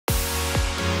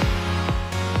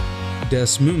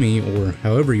DeSmuMe, or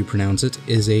however you pronounce it,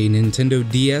 is a Nintendo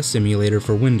DS emulator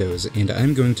for Windows, and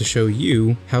I'm going to show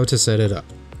you how to set it up.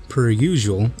 Per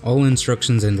usual, all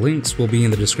instructions and links will be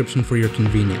in the description for your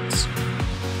convenience.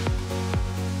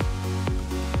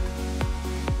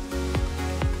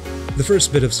 The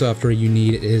first bit of software you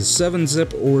need is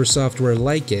 7-zip or software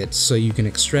like it, so you can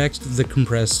extract the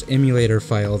compressed emulator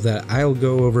file that I'll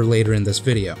go over later in this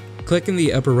video. Click in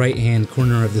the upper right hand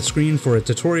corner of the screen for a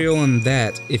tutorial on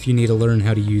that if you need to learn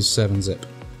how to use 7-zip.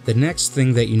 The next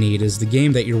thing that you need is the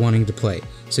game that you're wanting to play,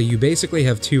 so you basically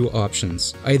have two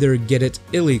options. Either get it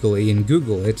illegally and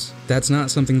Google it, that's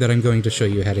not something that I'm going to show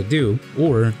you how to do,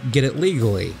 or get it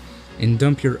legally and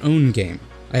dump your own game.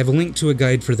 I have a link to a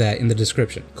guide for that in the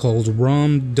description, called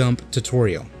ROM Dump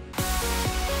Tutorial.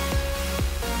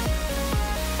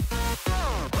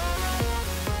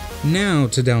 Now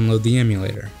to download the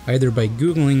emulator, either by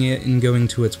Googling it and going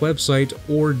to its website,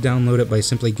 or download it by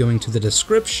simply going to the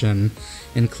description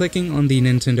and clicking on the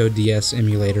Nintendo DS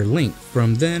emulator link.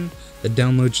 From then, the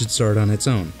download should start on its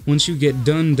own. Once you get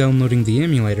done downloading the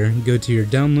emulator, go to your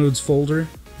Downloads folder,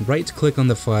 right-click on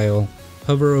the file,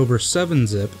 hover over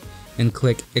 7-zip, and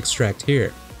click Extract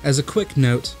Here. As a quick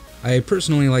note, I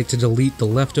personally like to delete the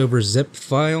leftover zip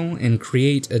file and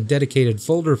create a dedicated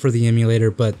folder for the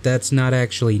emulator, but that's not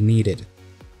actually needed.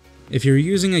 If you're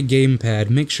using a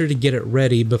gamepad, make sure to get it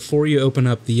ready before you open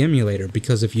up the emulator,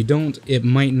 because if you don't, it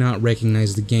might not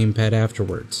recognize the gamepad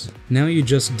afterwards. Now you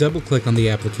just double-click on the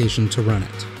application to run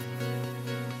it.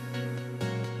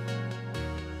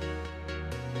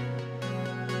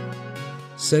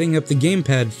 Setting up the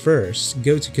gamepad first,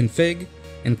 go to Config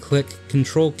and click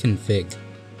Control Config.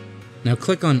 Now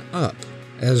click on Up,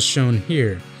 as shown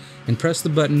here, and press the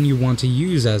button you want to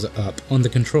use as Up on the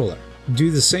controller.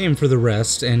 Do the same for the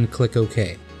rest and click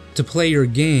OK. To play your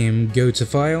game, go to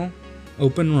File,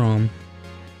 Open ROM,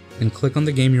 and click on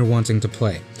the game you're wanting to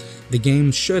play. The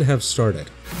game should have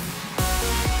started.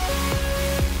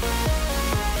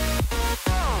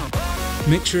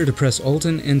 Make sure to press Alt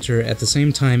and Enter at the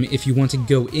same time if you want to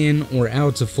go in or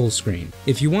out of full screen.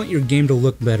 If you want your game to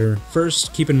look better,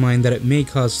 first keep in mind that it may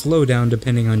cause slowdown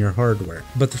depending on your hardware.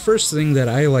 But the first thing that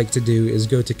I like to do is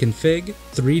go to Config,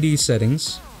 3D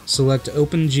Settings, select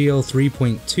OpenGL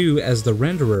 3.2 as the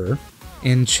renderer,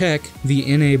 and check the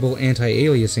Enable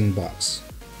Anti-Aliasing box.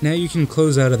 Now you can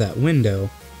close out of that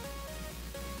window.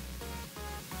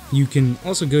 You can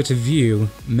also go to View,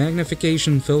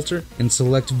 Magnification Filter, and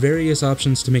select various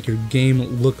options to make your game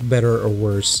look better or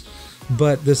worse,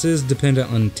 but this is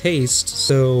dependent on taste,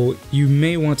 so you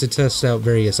may want to test out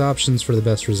various options for the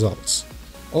best results.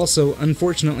 Also,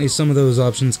 unfortunately, some of those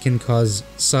options can cause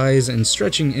size and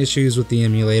stretching issues with the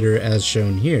emulator as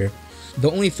shown here. The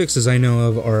only fixes I know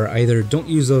of are either don't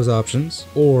use those options,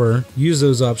 or use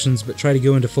those options but try to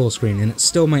go into full screen and it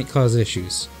still might cause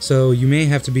issues. So you may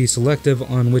have to be selective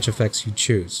on which effects you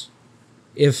choose.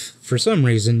 If, for some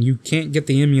reason, you can't get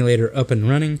the emulator up and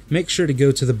running, make sure to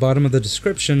go to the bottom of the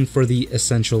description for the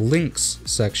Essential Links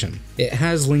section. It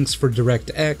has links for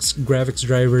DirectX, graphics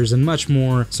drivers, and much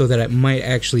more, so that it might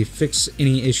actually fix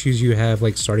any issues you have,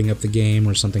 like starting up the game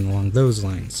or something along those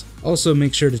lines. Also,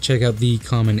 make sure to check out the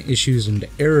Common Issues and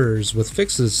Errors with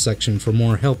Fixes section for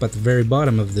more help at the very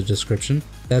bottom of the description.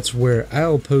 That's where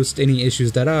I'll post any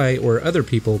issues that I or other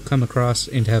people come across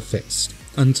and have fixed.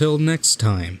 Until next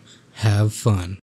time, have fun.